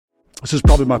This is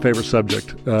probably my favorite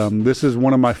subject. This is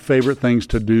one of my favorite things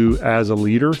to do as a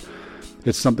leader.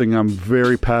 It's something I'm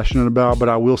very passionate about, but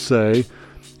I will say,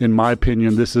 in my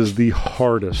opinion, this is the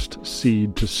hardest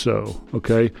seed to sow,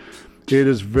 okay? It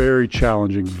is very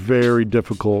challenging, very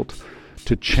difficult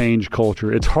to change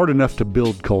culture. It's hard enough to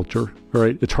build culture,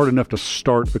 right? It's hard enough to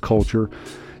start a culture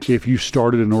if you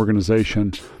started an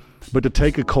organization, but to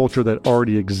take a culture that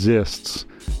already exists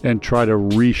and try to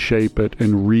reshape it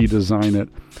and redesign it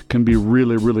can be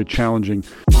really, really challenging.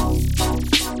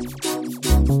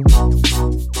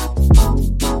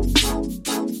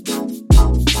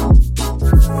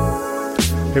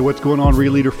 Hey, what's going on,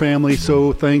 ReLeader family?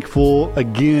 So thankful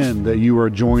again that you are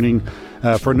joining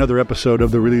for another episode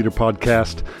of the ReLeader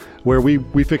podcast, where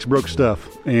we fix broke stuff.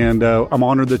 And I'm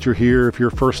honored that you're here. If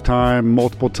you're first time,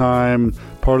 multiple time,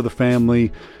 part of the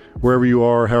family, wherever you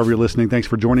are, however you're listening, thanks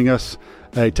for joining us.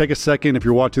 Hey, take a second. If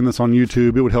you're watching this on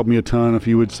YouTube, it would help me a ton if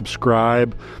you would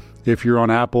subscribe. If you're on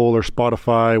Apple or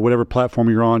Spotify, whatever platform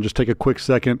you're on, just take a quick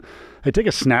second. Hey, take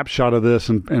a snapshot of this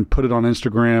and put it on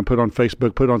Instagram, put it on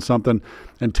Facebook, put it on something,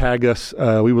 and tag us.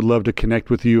 We would love to connect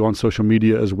with you on social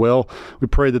media as well. We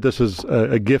pray that this is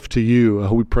a gift to you.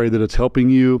 We pray that it's helping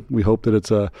you. We hope that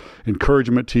it's a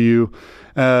encouragement to you.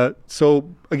 So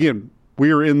again,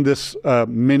 we are in this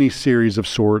mini series of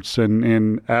sorts,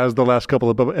 and as the last couple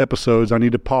of episodes, I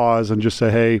need to pause and just say,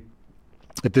 hey,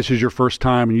 if this is your first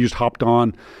time and you just hopped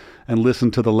on and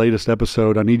listened to the latest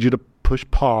episode, I need you to push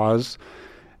pause,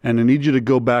 and I need you to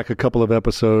go back a couple of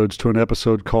episodes to an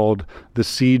episode called The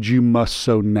Seed You Must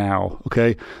Sow Now,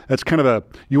 okay? That's kind of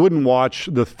you wouldn't watch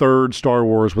the third Star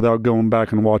Wars without going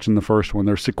back and watching the first one.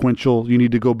 They're sequential. You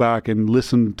need to go back and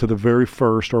listen to the very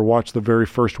first or watch the very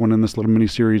first one in this little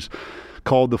mini-series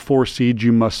called The 4 Seeds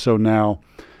You Must Sow Now.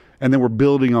 And then we're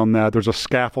building on that. There's a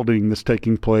scaffolding that's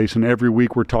taking place, and every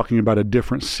week we're talking about a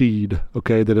different seed,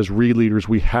 okay, that as ReLeaders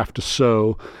we have to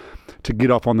sow to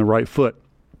get off on the right foot.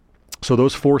 So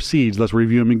those 4 seeds, let's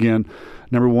review them again.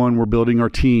 Number 1, we're building our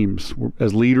teams.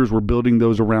 As leaders, we're building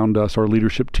those around us, our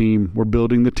leadership team. We're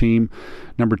building the team.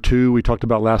 Number 2, we talked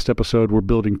about last episode, we're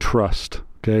building trust,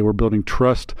 okay? We're building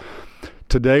trust.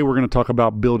 Today, we're going to talk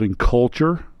about building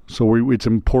culture. So it's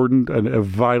important, a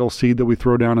vital seed that we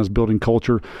throw down is building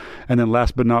culture. And then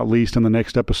last but not least, in the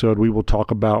next episode, we will talk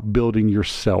about building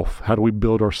yourself. How do we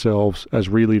build ourselves as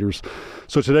ReLeaders?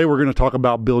 So today we're going to talk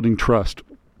about building trust.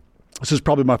 This is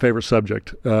probably my favorite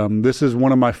subject. This is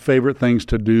one of my favorite things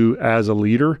to do as a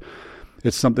leader.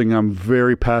 It's something I'm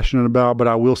very passionate about, but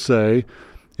I will say,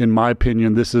 in my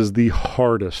opinion, this is the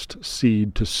hardest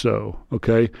seed to sow,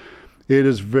 okay? It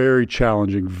is very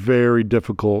challenging, very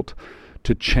difficult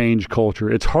to change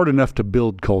culture. It's hard enough to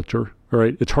build culture,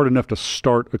 right? It's hard enough to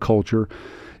start a culture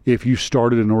if you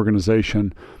started an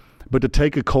organization, but to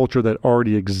take a culture that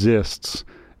already exists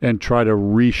and try to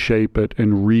reshape it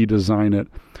and redesign it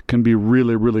can be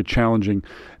really, really challenging.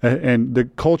 And the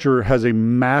culture has a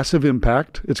massive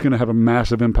impact. It's going to have a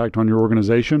massive impact on your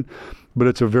organization, but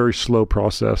it's a very slow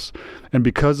process. And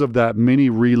because of that, many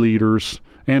ReLeaders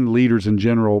and leaders in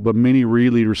general, but many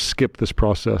ReLeaders skip this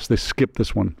process. They skip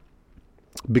this one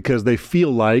because they feel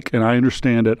like, and I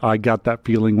understand it, I got that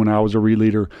feeling when I was a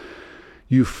ReLeader,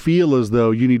 you feel as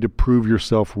though you need to prove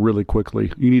yourself really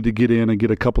quickly. You need to get in and get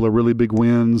a couple of really big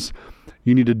wins.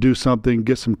 You need to do something,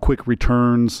 get some quick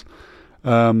returns.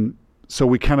 So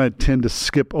we kind of tend to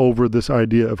skip over this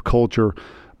idea of culture,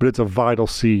 but it's a vital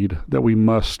seed that we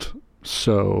must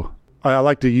sow. I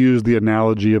like to use the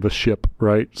analogy of a ship,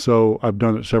 right? So I've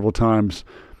done it several times.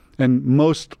 And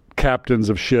most captains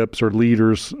of ships or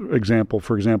leaders,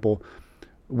 for example,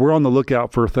 we're on the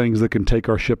lookout for things that can take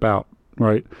our ship out,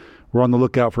 right? We're on the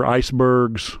lookout for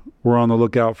icebergs. We're on the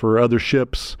lookout for other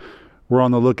ships. We're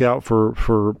on the lookout for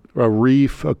a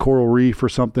reef, a coral reef or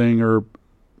something, or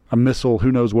a missile,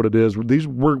 who knows what it is.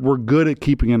 We're good at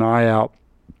keeping an eye out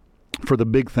for the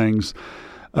big things.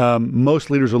 Most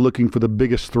leaders are looking for the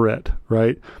biggest threat,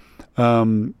 right?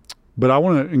 But I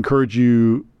want to encourage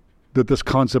you that this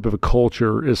concept of a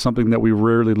culture is something that we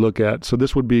rarely look at. So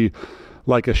this would be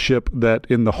like a ship that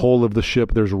in the hull of the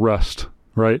ship, there's rust,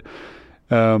 right?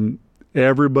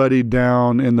 Everybody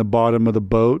down in the bottom of the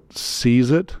boat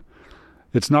sees it.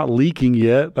 It's not leaking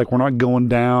yet. Like, we're not going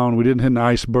down. We didn't hit an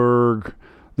iceberg.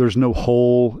 There's no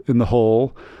hole in the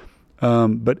hull.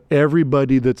 But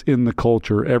everybody that's in the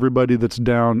culture, everybody that's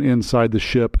down inside the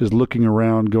ship is looking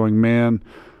around going, man,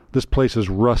 this place is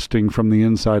rusting from the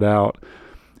inside out.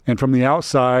 And from the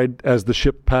outside, as the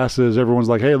ship passes, everyone's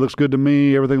like, hey, it looks good to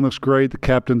me. Everything looks great. The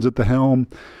captain's at the helm.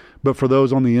 But for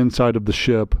those on the inside of the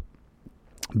ship,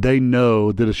 they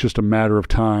know that it's just a matter of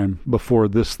time before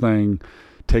this thing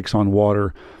takes on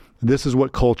water. This is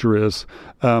what culture is.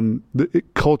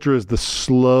 Culture is the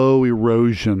slow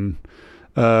erosion.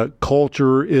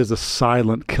 Culture is a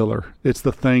silent killer. It's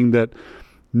the thing that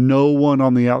no one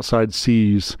on the outside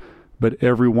sees, but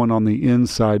everyone on the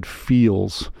inside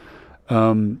feels.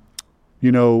 I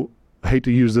hate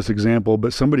to use this example,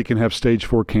 but somebody can have stage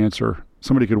 4 cancer.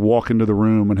 Somebody could walk into the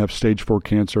room and have stage 4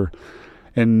 cancer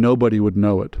and nobody would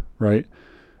know it, right?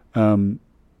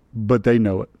 But they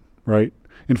know it, right?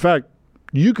 In fact,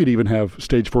 you could even have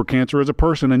stage 4 cancer as a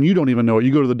person and you don't even know it.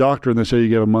 You go to the doctor and they say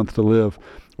you have a month to live.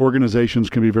 Organizations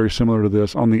can be very similar to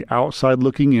this. On the outside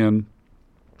looking in,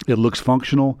 it looks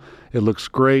functional. It looks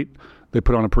great. They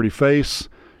put on a pretty face.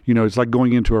 It's like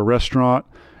going into a restaurant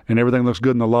and everything looks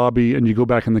good in the lobby and you go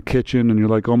back in the kitchen and you're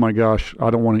like, oh my gosh, I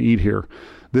don't want to eat here.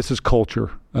 This is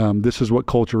culture. This is what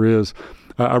culture is.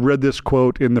 I read this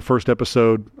quote in the first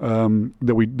episode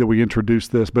that we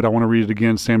introduced this, but I want to read it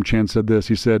again. Sam Chan said this.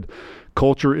 He said,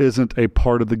 culture isn't a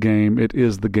part of the game. It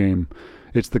is the game.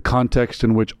 It's the context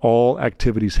in which all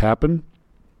activities happen.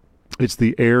 It's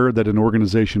the air that an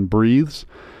organization breathes.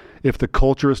 If the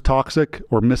culture is toxic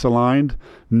or misaligned,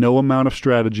 no amount of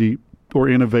strategy or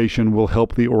innovation will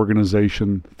help the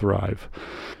organization thrive.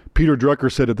 Peter Drucker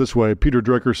said it this way. Peter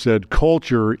Drucker said,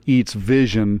 culture eats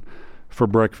vision for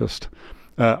breakfast.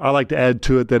 I like to add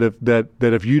to it that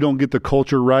if you don't get the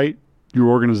culture right, your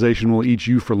organization will eat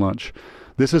you for lunch.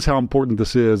 This is how important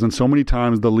this is. And so many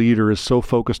times the leader is so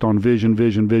focused on vision,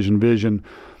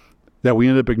 that we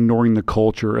end up ignoring the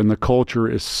culture. And the culture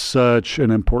is such an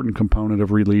important component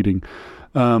of releading.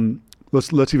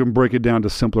 Let's even break it down to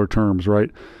simpler terms,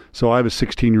 right? So I have a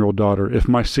 16-year-old daughter. If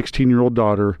my 16-year-old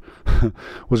daughter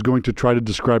was going to try to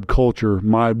describe culture,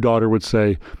 my daughter would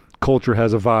say, culture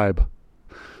has a vibe.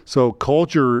 So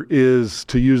culture is,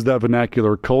 to use that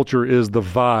vernacular, culture is the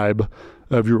vibe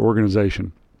of your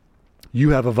organization.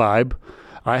 You have a vibe.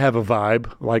 I have a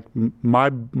vibe. Like my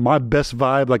best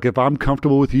vibe, like if I'm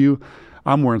comfortable with you,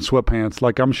 I'm wearing sweatpants.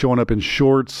 Like I'm showing up in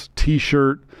shorts,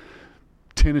 t-shirt,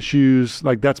 tennis shoes.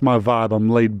 Like that's my vibe. I'm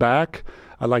laid back.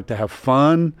 I like to have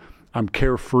fun. I'm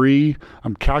carefree.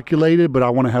 I'm calculated, but I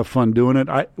want to have fun doing it.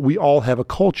 We all have a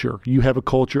culture. You have a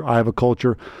culture. I have a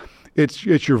culture. It's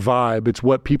your vibe. It's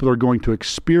what people are going to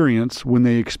experience when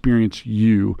they experience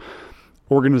you.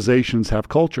 Organizations have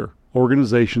culture.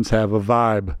 Organizations have a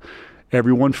vibe.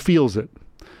 Everyone feels it.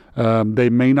 They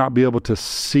may not be able to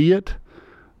see it,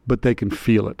 but they can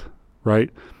feel it, right?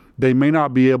 They may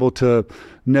not be able to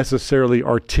necessarily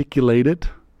articulate it,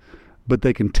 but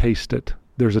they can taste it.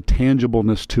 There's a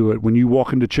tangibleness to it. When you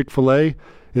walk into Chick-fil-A,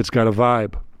 it's got a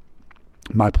vibe.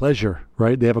 My pleasure,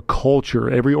 right? They have a culture.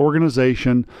 Every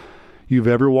organization you've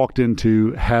ever walked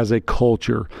into has a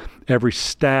culture. Every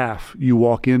staff you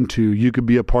walk into, you could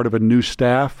be a part of a new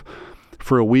staff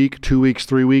for a week, 2 weeks,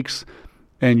 3 weeks,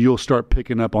 and you'll start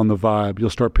picking up on the vibe.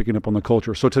 You'll start picking up on the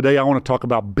culture. So today I want to talk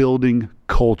about building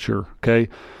culture, okay?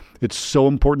 It's so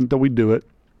important that we do it.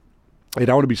 And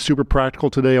I want to be super practical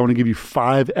today. I want to give you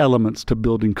 5 elements to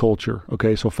building culture,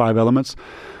 okay? So 5 elements.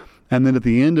 And then at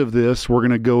the end of this, we're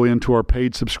going to go into our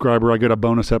paid subscriber. I got a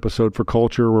bonus episode for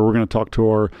culture where we're going to talk to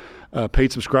our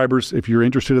paid subscribers. If you're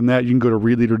interested in that, you can go to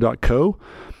releader.co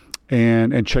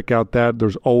and check out that.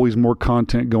 There's always more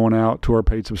content going out to our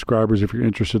paid subscribers if you're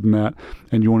interested in that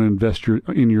and you want to invest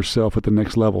in yourself at the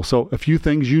next level. So a few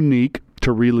things unique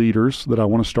to Releaders that I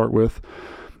want to start with,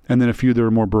 and then a few that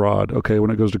are more broad, okay, when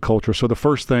it goes to culture. So the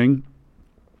first thing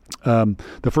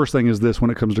is this when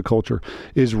it comes to culture,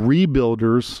 is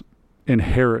rebuilders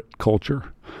inherit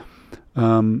culture.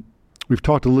 We've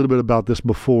talked a little bit about this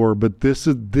before, but this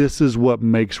is what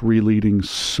makes releading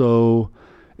so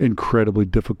incredibly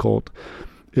difficult,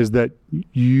 is that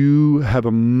you have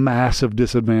a massive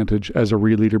disadvantage as a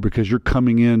releader because you're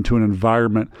coming into an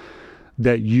environment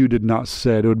that you did not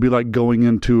set. It would be like going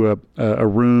into a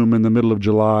room in the middle of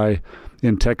July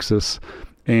in Texas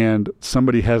and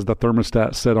somebody has the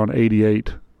thermostat set on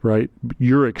 88, right?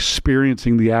 You're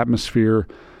experiencing the atmosphere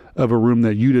of a room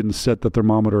that you didn't set the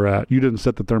thermometer at. You didn't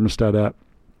set the thermostat at.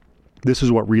 This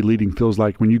is what releading feels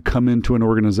like. When you come into an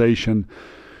organization,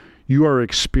 you are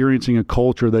experiencing a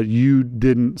culture that you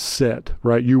didn't set,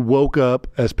 right? You woke up,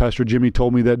 as Pastor Jimmy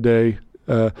told me that day,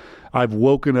 I've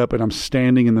woken up and I'm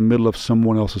standing in the middle of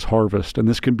someone else's harvest. And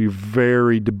this can be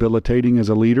very debilitating as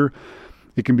a leader.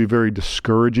 It can be very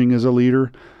discouraging as a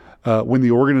leader. When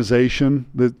the organization,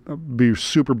 be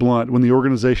super blunt, when the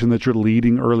organization that you're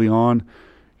leading early on,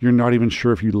 you're not even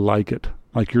sure if you like it.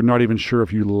 Like you're not even sure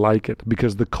if you like it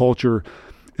because the culture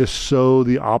is so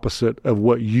the opposite of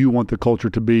what you want the culture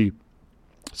to be.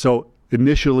 So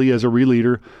initially as a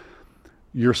releader,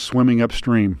 you're swimming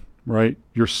upstream, right?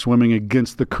 You're swimming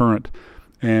against the current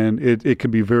and it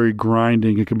can be very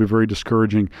grinding. It can be very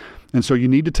discouraging. And so you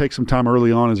need to take some time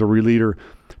early on as a re-leader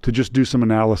to just do some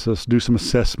analysis, do some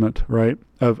assessment, right,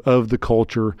 of the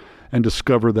culture, and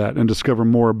discover that, and discover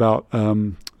more about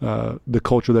the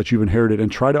culture that you've inherited,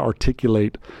 and try to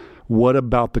articulate, what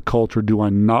about the culture do I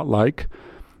not like,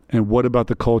 and what about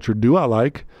the culture do I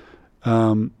like,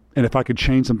 and if I could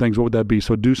change some things, what would that be?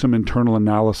 So do some internal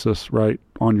analysis, right,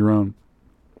 on your own.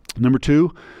 Number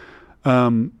 2,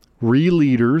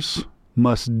 re-leaders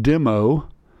must demo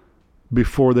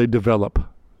before they develop,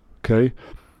 okay?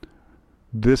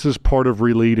 This is part of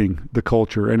re-leading the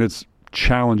culture, and it's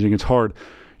challenging. It's hard.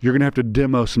 You're going to have to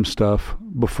demo some stuff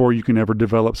before you can ever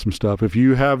develop some stuff. If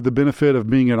you have the benefit of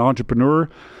being an entrepreneur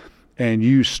and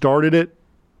you started it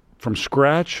from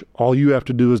scratch, all you have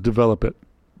to do is develop it.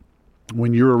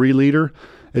 When you're a re-leader,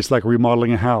 it's like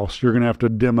remodeling a house. You're going to have to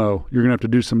demo. You're going to have to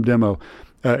do some demo.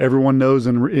 Everyone knows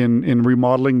in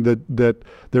remodeling that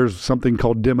there's something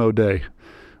called demo day.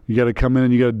 You got to come in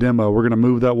and you got to demo. We're going to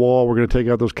move that wall. We're going to take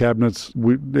out those cabinets.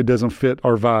 It doesn't fit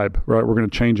our vibe, right? We're going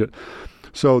to change it.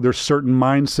 So there's certain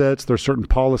mindsets, there's certain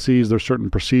policies, there's certain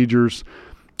procedures.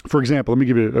 For example, let me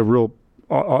give you a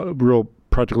real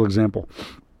practical example.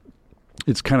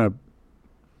 It's kind of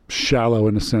shallow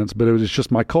in a sense, but it's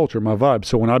just my culture, my vibe.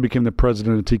 So when I became the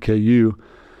president of TKU,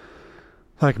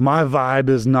 like, my vibe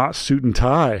is not suit and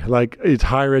tie. Like, it's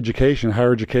higher education.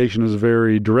 Higher education is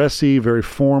very dressy, very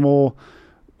formal.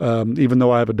 Even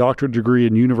though I have a doctorate degree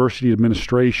in university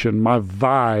administration, my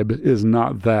vibe is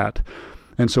not that.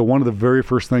 And so one of the very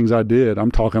first things I did,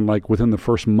 I'm talking like within the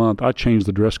first month, I changed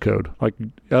the dress code. Like,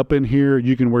 up in here,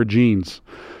 you can wear jeans.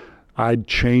 I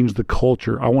changed the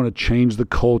culture. I want to change the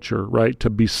culture, right, to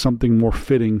be something more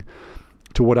fitting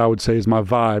to what I would say is my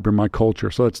vibe or my culture.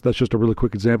 So that's just a really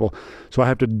quick example. So I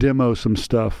have to demo some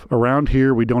stuff. Around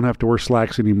here, we don't have to wear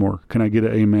slacks anymore. Can I get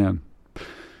an amen?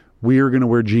 We are going to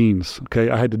wear jeans.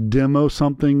 Okay. I had to demo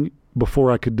something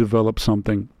before I could develop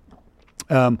something.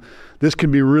 This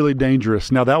can be really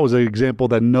dangerous. Now, that was an example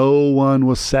that no one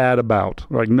was sad about.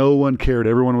 Like, no one cared.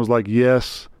 Everyone was like,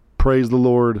 yes, praise the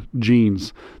Lord,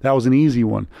 jeans. That was an easy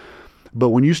one. But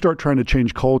when you start trying to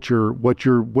change culture, what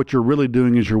you're really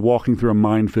doing is you're walking through a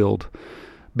minefield,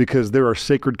 because there are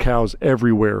sacred cows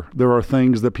everywhere. There are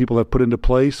things that people have put into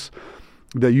place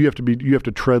that you have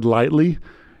to tread lightly.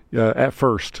 At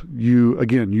first, you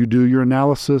do your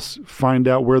analysis, find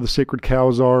out where the sacred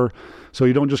cows are, so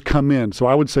you don't just come in. So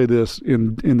I would say this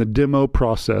in the demo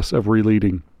process of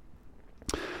re-leading.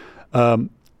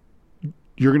 You're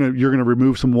gonna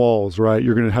remove some walls, right?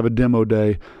 You're gonna have a demo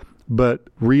day, but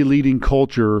re-leading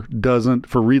culture doesn't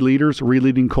involve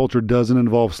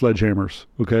sledgehammers.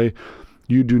 Okay,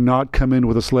 you do not come in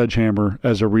with a sledgehammer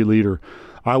as a re-leader.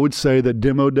 I would say that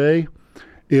demo day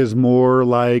is more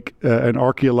like an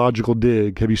archaeological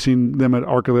dig. Have you seen them at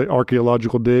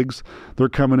archaeological digs? They're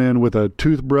coming in with a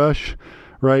toothbrush,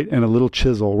 right, and a little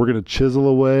chisel. We're going to chisel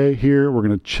away here. We're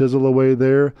going to chisel away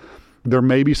there. There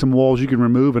may be some walls you can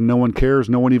remove and no one cares.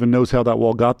 No one even knows how that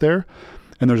wall got there.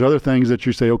 And there's other things that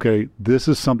you say, okay, this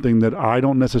is something that I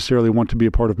don't necessarily want to be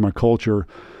a part of my culture,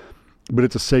 but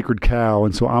it's a sacred cow,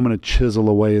 and so I'm going to chisel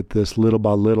away at this little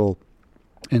by little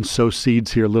and sow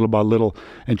seeds here little by little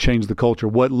and change the culture.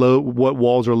 What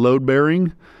walls are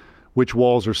load-bearing, which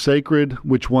walls are sacred,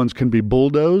 which ones can be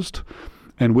bulldozed,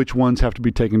 and which ones have to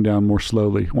be taken down more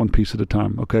slowly, one piece at a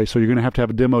time. Okay, so you're going to have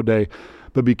a demo day,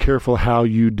 but be careful how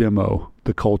you demo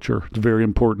the culture. It's very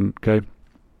important, okay?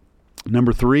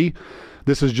 Number 3,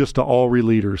 this is just to all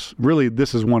re-leaders. Really,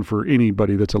 this is one for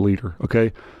anybody that's a leader,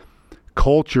 okay?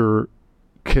 Culture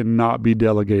cannot be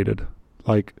delegated.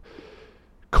 Like,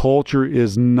 culture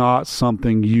is not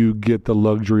something you get the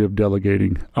luxury of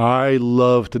delegating. I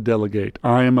love to delegate.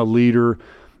 I am a leader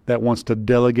that wants to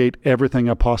delegate everything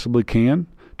I possibly can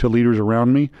to leaders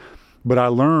around me. But I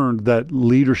learned that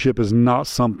leadership is not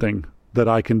something that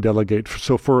I can delegate.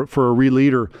 So for a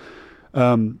re-leader,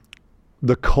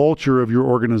 the culture of your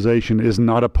organization is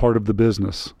not a part of the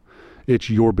business. It's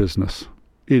your business.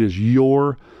 It is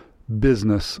your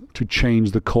business to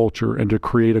change the culture and to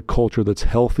create a culture that's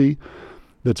healthy,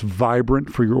 that's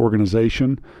vibrant for your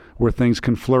organization, where things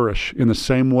can flourish in the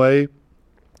same way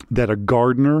that a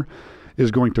gardener is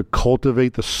going to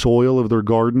cultivate the soil of their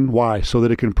garden. Why? So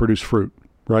that it can produce fruit,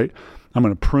 right? I'm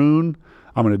going to prune.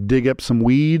 I'm going to dig up some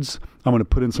weeds. I'm going to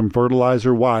put in some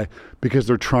fertilizer. Why? Because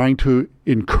they're trying to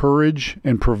encourage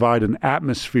and provide an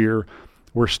atmosphere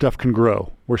where stuff can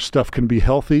grow, where stuff can be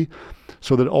healthy,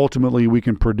 so that ultimately we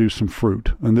can produce some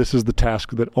fruit. And this is the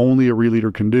task that only a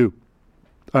re-leader can do.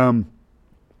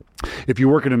 If you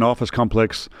work in an office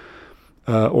complex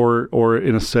or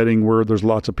in a setting where there's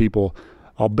lots of people,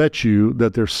 I'll bet you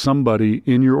that there's somebody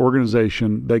in your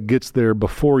organization that gets there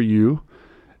before you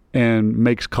and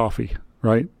makes coffee,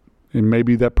 right? And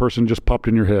maybe that person just popped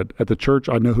in your head. At the church,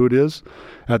 I know who it is.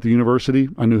 At the university,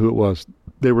 I knew who it was.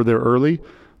 They were there early.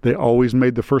 They always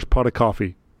made the first pot of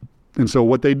coffee. And so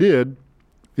what they did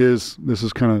is, this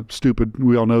is kind of stupid,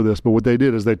 we all know this, but what they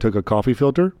did is they took a coffee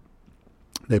filter,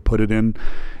 they put it in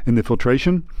the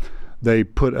filtration, they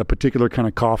put a particular kind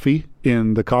of coffee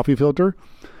in the coffee filter,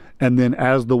 and then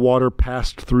as the water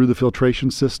passed through the filtration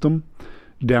system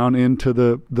down into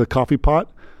the coffee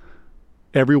pot,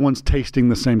 everyone's tasting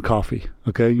the same coffee,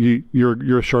 okay?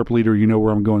 You're a sharp leader, you know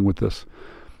where I'm going with this.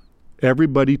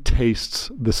 Everybody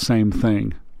tastes the same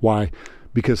thing. Why?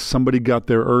 Because somebody got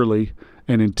there early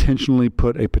and intentionally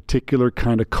put a particular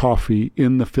kind of coffee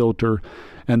in the filter,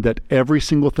 and that every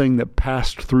single thing that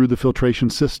passed through the filtration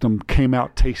system came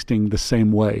out tasting the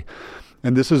same way.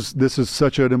 And this is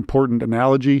such an important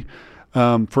analogy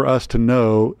for us to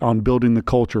know on building the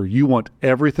culture. You want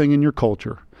everything in your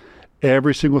culture,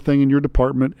 every single thing in your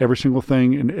department, every single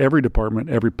thing in every department,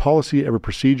 every policy, every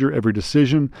procedure, every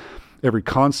decision, every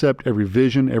concept, every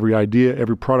vision, every idea,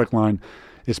 every product line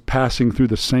is passing through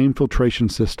the same filtration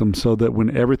system, so that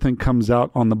when everything comes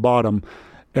out on the bottom,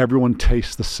 everyone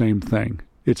tastes the same thing.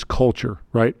 It's culture,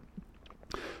 right?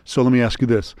 So let me ask you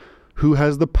this. Who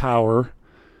has the power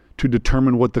to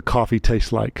determine what the coffee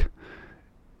tastes like?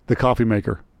 The coffee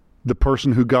maker. The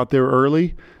person who got there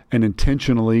early and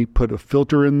intentionally put a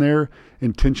filter in there,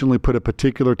 intentionally put a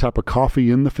particular type of coffee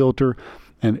in the filter,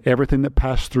 and everything that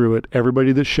passed through it,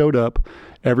 everybody that showed up,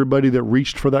 everybody that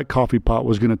reached for that coffee pot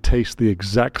was going to taste the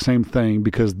exact same thing,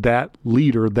 because that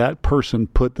leader, that person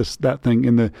put that thing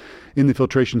in the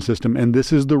filtration system. And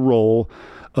this is the role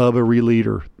of a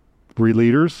re-leader.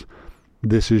 Re-leaders,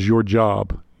 this is your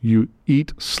job. You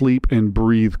eat, sleep, and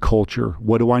breathe culture.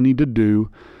 What do I need to do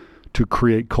to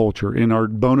create culture? In our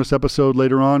bonus episode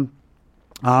later on,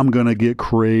 I'm going to get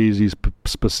crazy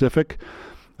specific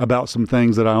about some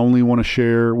things that I only want to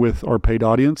share with our paid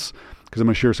audience, because I'm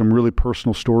going to share some really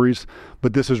personal stories.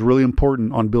 But this is really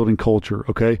important on building culture,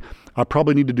 okay? I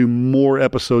probably need to do more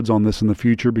episodes on this in the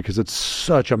future, because it's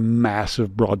such a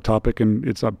massive, broad topic, and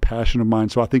it's a passion of mine.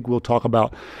 So I think we'll talk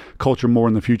about culture more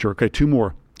in the future. Okay, 2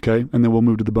 more, okay? And then we'll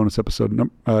move to the bonus episode.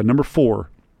 Number 4.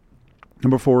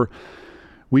 Number 4,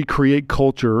 we create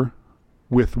culture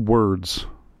with words,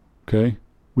 okay?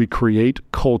 We create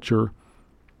culture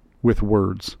with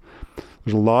words.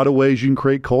 There's a lot of ways you can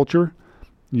create culture.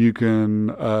 You can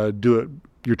do it.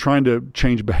 You're trying to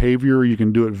change behavior. You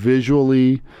can do it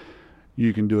visually.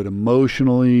 You can do it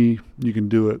emotionally. You can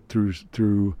do it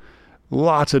through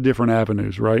lots of different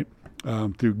avenues, right?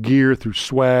 Through gear, through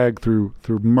swag, through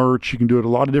merch. You can do it a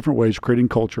lot of different ways, creating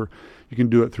culture. You can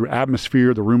do it through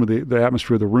atmosphere, the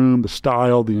atmosphere of the room, the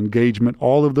style, the engagement.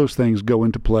 All of those things go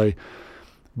into play.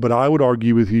 But I would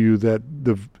argue with you that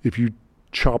if you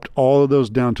chopped all of those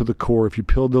down to the core, if you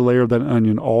peeled the layer of that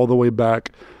onion all the way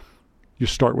back, you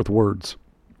start with words.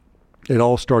 It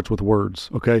all starts with words,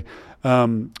 okay?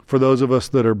 For those of us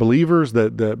that are believers,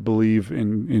 that believe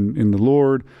in the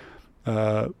Lord,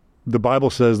 the Bible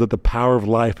says that the power of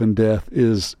life and death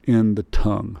is in the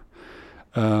tongue.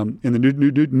 In the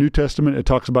New Testament, it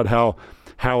talks about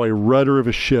how a rudder of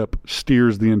a ship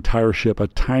steers the entire ship. A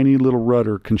tiny little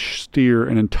rudder can steer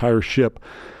an entire ship.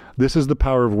 This is the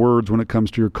power of words when it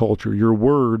comes to your culture. Your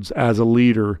words as a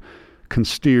leader can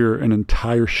steer an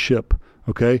entire ship,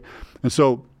 okay? And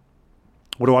so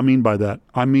what do I mean by that?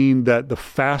 I mean that the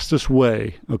fastest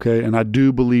way, okay, and I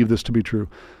do believe this to be true,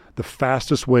 the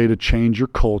fastest way to change your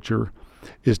culture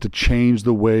is to change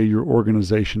the way your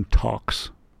organization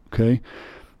talks, okay?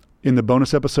 In the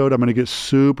bonus episode, I'm going to get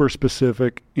super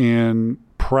specific in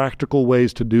practical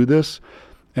ways to do this,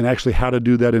 and actually how to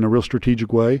do that in a real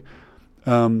strategic way.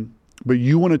 But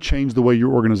you want to change the way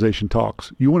your organization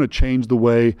talks. You want to change the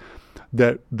way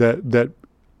that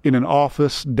in an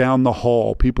office down the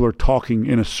hall, people are talking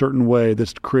in a certain way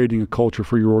that's creating a culture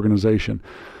for your organization.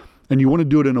 And you want to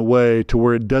do it in a way to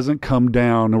where it doesn't come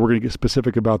down, and we're going to get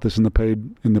specific about this in the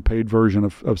paid version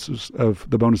of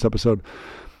the bonus episode.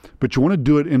 But you want to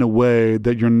do it in a way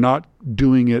that you're not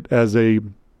doing it as a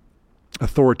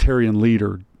authoritarian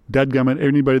leader. Dadgummit,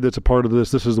 anybody that's a part of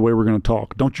this is the way we're going to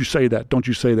talk. Don't you say that. Don't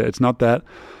you say that. It's not that.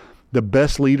 The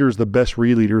best leaders, the best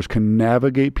re-leaders can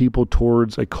navigate people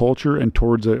towards a culture and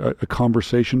towards a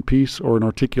conversation piece or an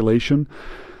articulation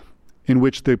in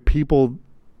which the people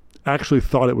actually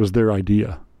thought it was their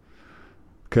idea.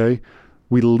 Okay?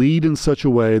 We lead in such a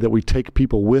way that we take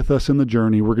people with us in the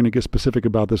journey. We're going to get specific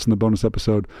about this in the bonus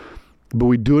episode. But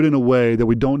we do it in a way that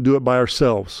we don't do it by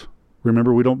ourselves.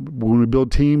 Remember, when we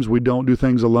build teams, we don't do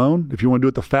things alone. If you want to do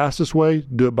it the fastest way,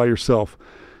 do it by yourself.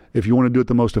 If you want to do it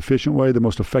the most efficient way, the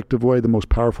most effective way, the most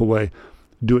powerful way,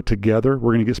 do it together.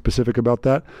 We're going to get specific about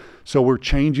that. So we're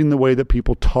changing the way that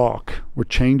people talk. We're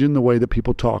changing the way that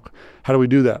people talk. How do we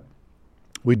do that?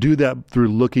 We do that through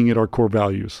looking at our core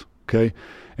values, okay?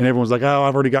 And everyone's like, oh,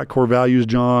 I've already got core values,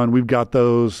 John. We've got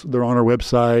those. They're on our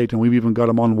website, and we've even got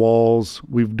them on walls.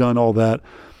 We've done all that.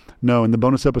 No, in the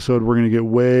bonus episode, we're going to get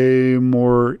way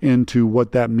more into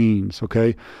what that means,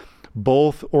 okay?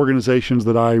 Both organizations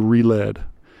that I reled,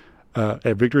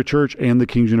 at Victory Church and the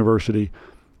King's University,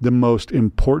 the most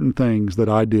important things that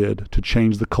I did to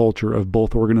change the culture of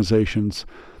both organizations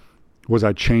was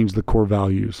I changed the core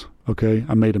values, okay?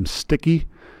 I made them sticky.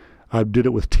 I did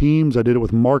it with teams. I did it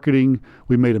with marketing.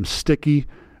 We made them sticky.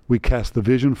 We cast the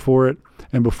vision for it.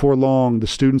 And before long, the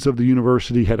students of the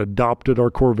university had adopted our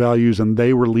core values, and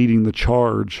they were leading the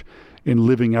charge in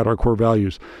living out our core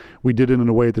values. We did it in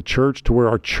a way at the church to where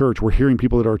we're hearing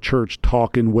people at our church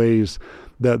talk in ways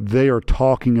that they are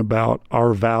talking about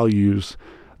our values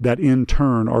that in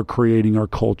turn are creating our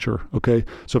culture, okay?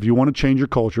 So if you want to change your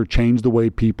culture, change the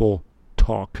way people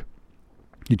talk.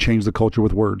 You change the culture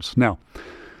with words. Now,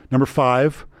 number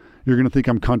 5, you're going to think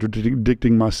I'm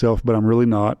contradicting myself, but I'm really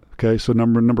not, okay? So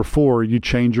number 4, you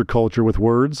change your culture with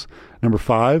words. Number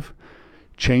 5,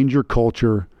 change your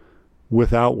culture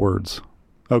without words.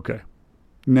 Okay.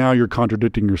 Now you're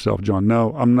contradicting yourself, John.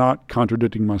 No, I'm not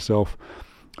contradicting myself.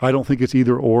 I don't think it's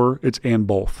either or, it's and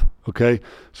both, okay?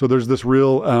 So there's this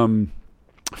real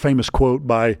famous quote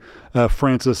by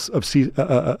Francis of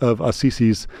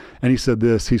Assisi, and he said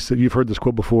this. He said, you've heard this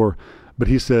quote before, but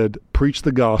he said, preach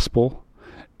the gospel,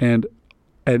 and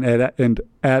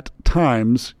at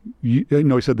times, he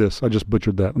said this. I just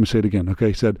butchered that. Let me say it again, okay?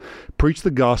 He said, preach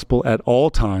the gospel at all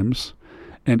times,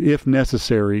 and if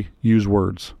necessary, use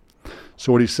words.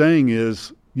 So what he's saying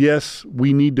is, yes,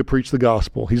 we need to preach the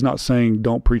gospel. He's not saying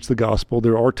don't preach the gospel.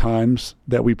 There are times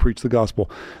that we preach the gospel.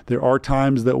 There are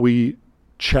times that we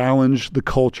challenge the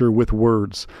culture with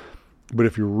words. But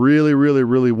if you really, really,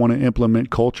 really want to implement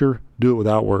culture, do it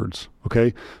without words,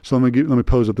 okay? So let me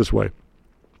pose it this way.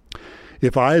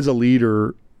 If I, as a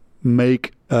leader,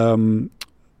 make, let's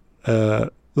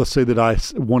say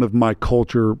that one of my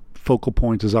culture focal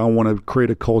points is I want to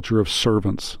create a culture of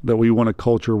servants, that we want a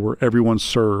culture where everyone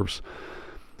serves.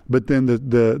 But then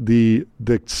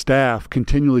the staff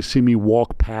continually see me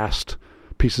walk past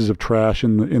pieces of trash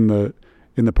in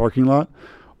the parking lot,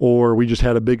 or we just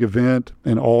had a big event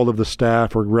and all of the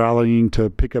staff are rallying to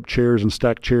pick up chairs and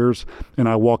stack chairs, and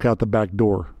I walk out the back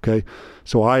door. Okay,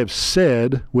 so I have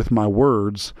said with my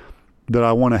words that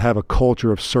I want to have a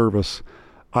culture of service.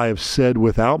 I have said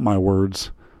without my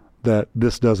words that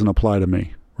this doesn't apply to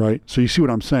me. Right? So you see what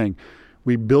I'm saying?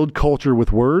 We build culture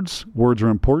with words. Words are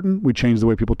important. We change the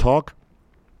way people talk.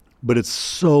 But it's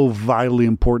so vitally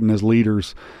important as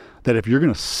leaders that if you're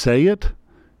going to say it,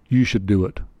 you should do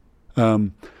it.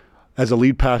 As a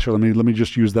lead pastor, let me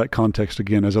just use that context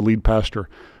again. As a lead pastor,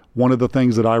 one of the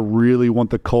things that I really want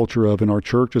the culture of in our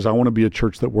church is I want to be a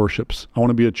church that worships. I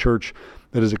want to be a church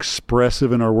that is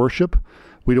expressive in our worship.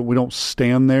 We don't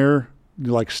stand there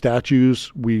like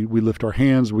statues. We lift our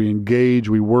hands, we engage,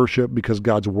 we worship because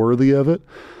God's worthy of it.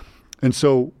 And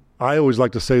so I always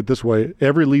like to say it this way.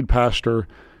 Every lead pastor,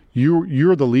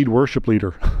 you're the lead worship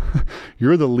leader.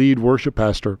 You're the lead worship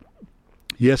pastor.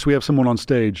 Yes, we have someone on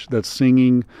stage that's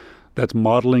singing, that's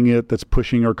modeling it, that's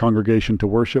pushing our congregation to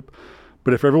worship.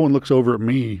 But if everyone looks over at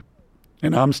me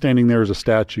and I'm standing there as a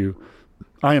statue,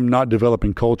 I am not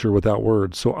developing culture without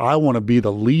words. So I want to be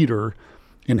the leader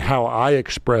in how I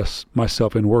express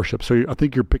myself in worship. So I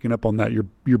think you're picking up on that.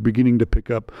 You're beginning to pick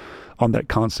up on that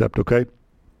concept, okay?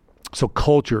 So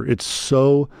culture, it's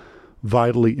so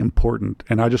vitally important.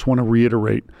 And I just want to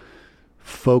reiterate,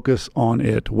 focus on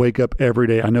it. Wake up every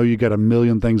day. I know you got a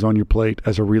million things on your plate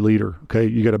as a leader, okay?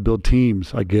 You got to build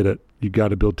teams. I get it. You got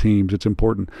to build teams. It's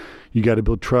important. You got to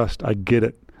build trust. I get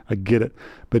it.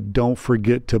 But don't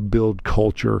forget to build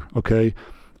culture, okay?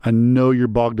 I know you're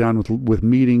bogged down with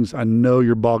meetings. I know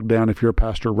you're bogged down if you're a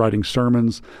pastor writing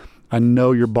sermons. I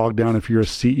know you're bogged down if you're a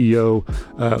CEO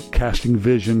casting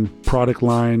vision, product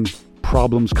line,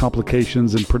 problems,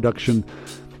 complications, and production.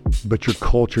 But your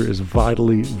culture is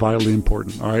vitally, vitally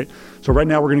important, all right? So right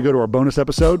now we're going to go to our bonus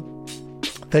episode.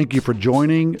 Thank you for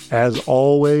joining. As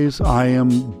always, I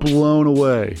am blown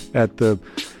away at the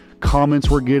comments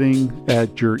we're getting,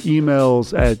 at your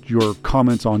emails, at your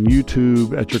comments on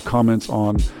YouTube, at your comments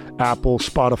on Apple,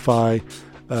 Spotify,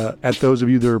 at those of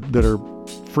you that are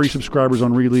free subscribers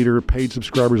on ReLeader, paid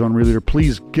subscribers on ReLeader.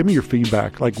 Please give me your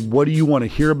feedback. Like, what do you want to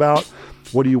hear about?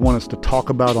 What do you want us to talk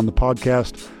about on the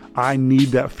podcast? I need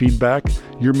that feedback.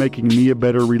 You're making me a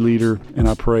better releader, and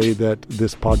I pray that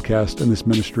this podcast and this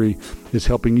ministry is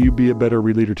helping you be a better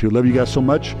releader too. Love you guys so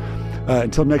much.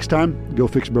 Until next time, go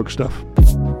fix broke stuff.